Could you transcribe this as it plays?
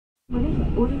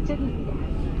오른쪽입니다.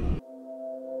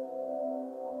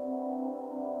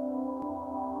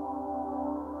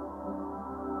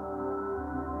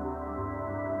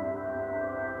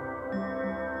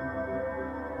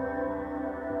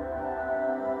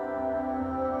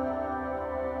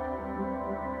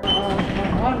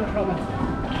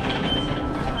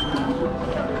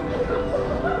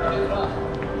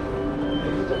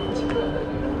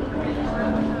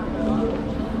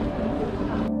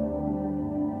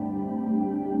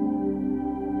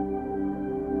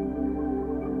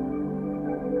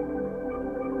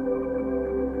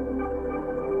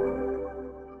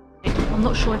 I'm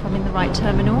not sure if I'm in the right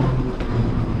terminal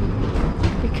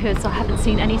because I haven't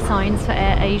seen any signs for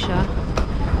Air Asia.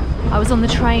 I was on the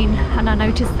train and I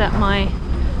noticed that my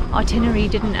itinerary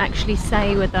didn't actually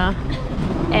say whether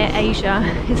Air Asia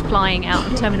is flying out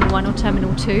of Terminal 1 or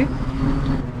Terminal 2.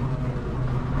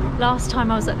 Last time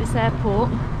I was at this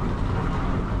airport,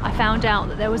 I found out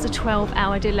that there was a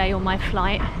 12-hour delay on my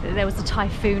flight, that there was a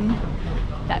typhoon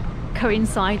that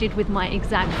coincided with my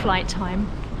exact flight time.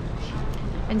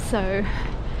 And so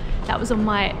that was on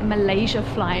my Malaysia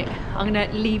flight. I'm gonna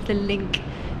leave the link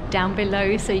down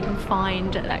below so you can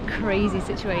find that crazy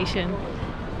situation.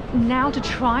 Now to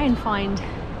try and find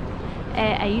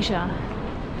Air Asia.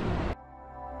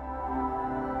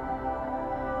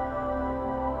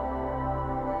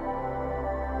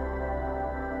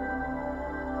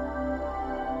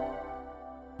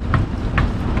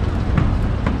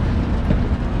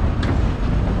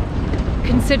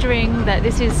 Considering that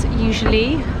this is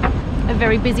usually a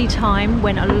very busy time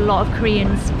when a lot of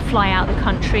Koreans fly out the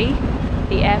country,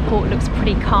 the airport looks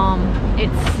pretty calm.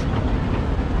 It's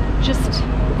just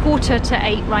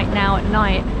 7:45 right now at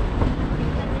night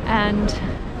and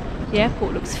the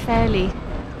airport looks fairly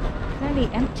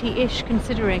empty-ish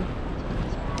considering.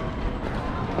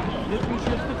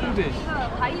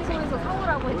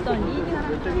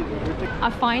 I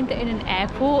find that in an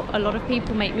airport a lot of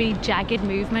people make really jagged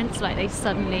movements, like they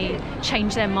suddenly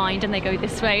change their mind and they go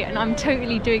this way, and I'm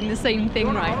totally doing the same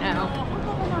thing right now.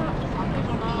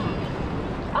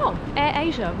 Oh, Air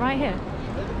Asia right here.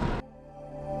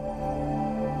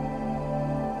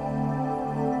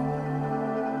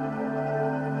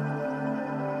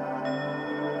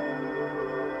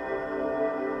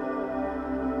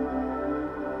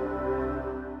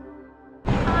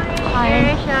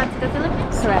 Air Asia to the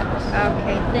Philippines? Correct.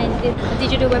 Okay, then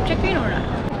did you do web check-in or not?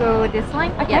 So this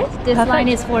line? Okay, Yes, this perfect. line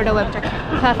is for the web check-in.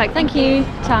 Perfect, thank you.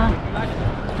 Ta.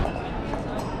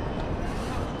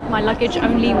 My luggage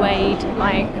only weighed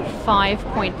like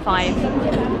 5.5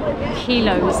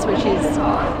 kilos, which is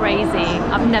crazy.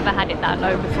 I've never had it that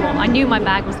low before. I knew my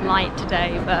bag was light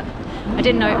today, but I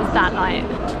didn't know it was that light.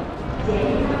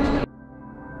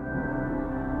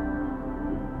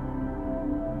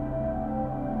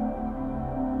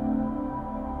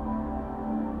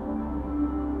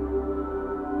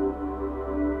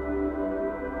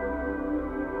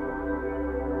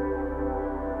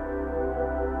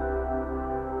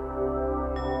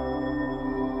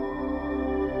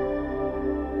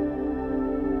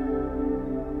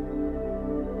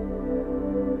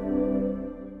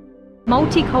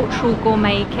 Multicultural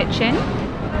gourmet kitchen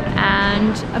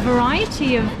and a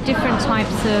variety of different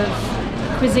types of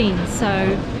cuisine. So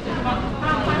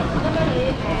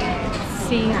let's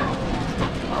see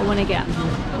what I want to get.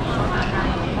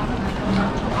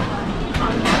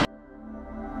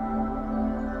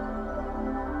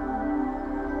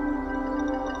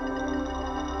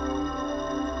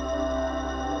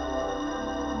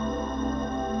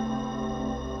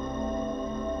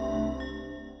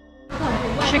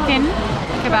 Chicken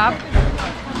kebab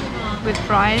with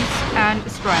fries and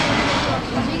Sprite.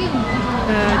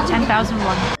 10,000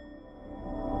 won.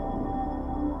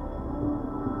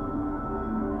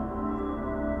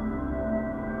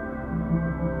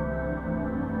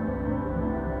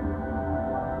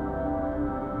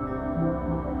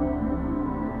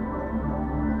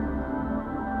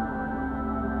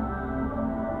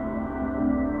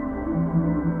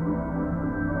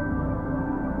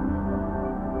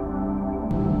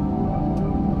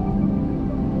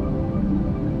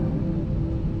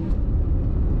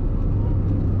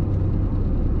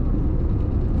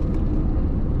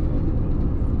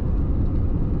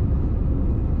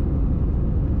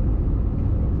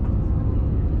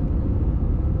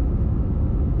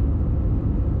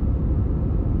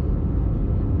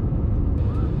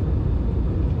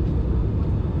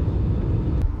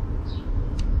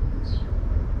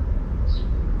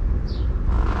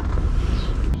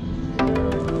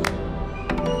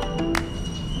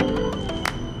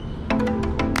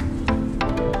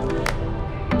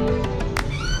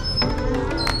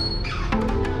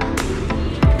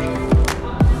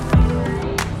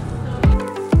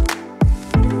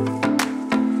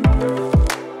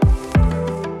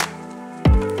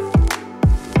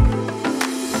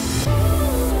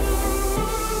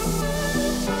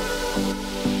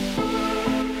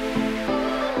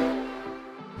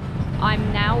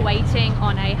 waiting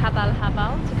on a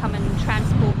habal to come and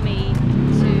transport me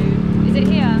to, is it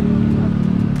here?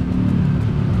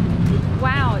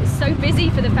 Wow, it's so busy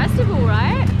for the festival,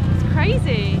 right? It's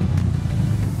crazy.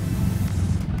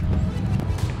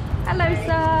 Hello,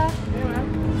 sir.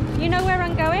 You know where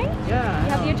I'm going? Yeah.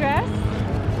 You have the address?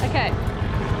 Okay.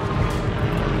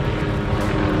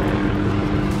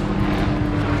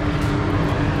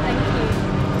 Thank you.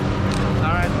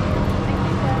 All right. Thank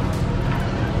you, sir.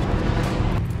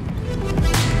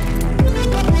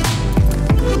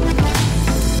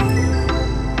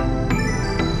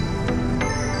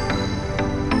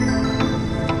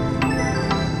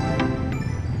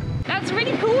 That's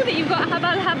really cool that you've got a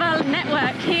habal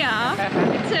network here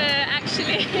to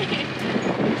actually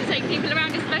to take people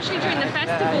around, especially during the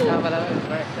festival. Yeah, it's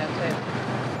very expensive.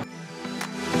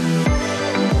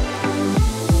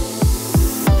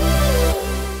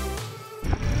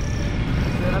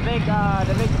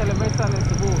 The big celebration in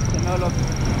Cebu, Sinulog.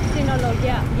 Sinulog,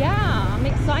 yeah. Yeah, I'm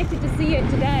excited to see it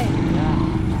today.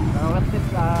 Yeah. What's this?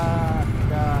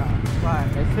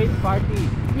 The street party.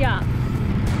 Yeah.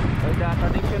 Or the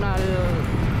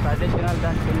traditional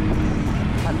dance in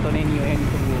Santo Niño in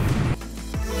Cebu.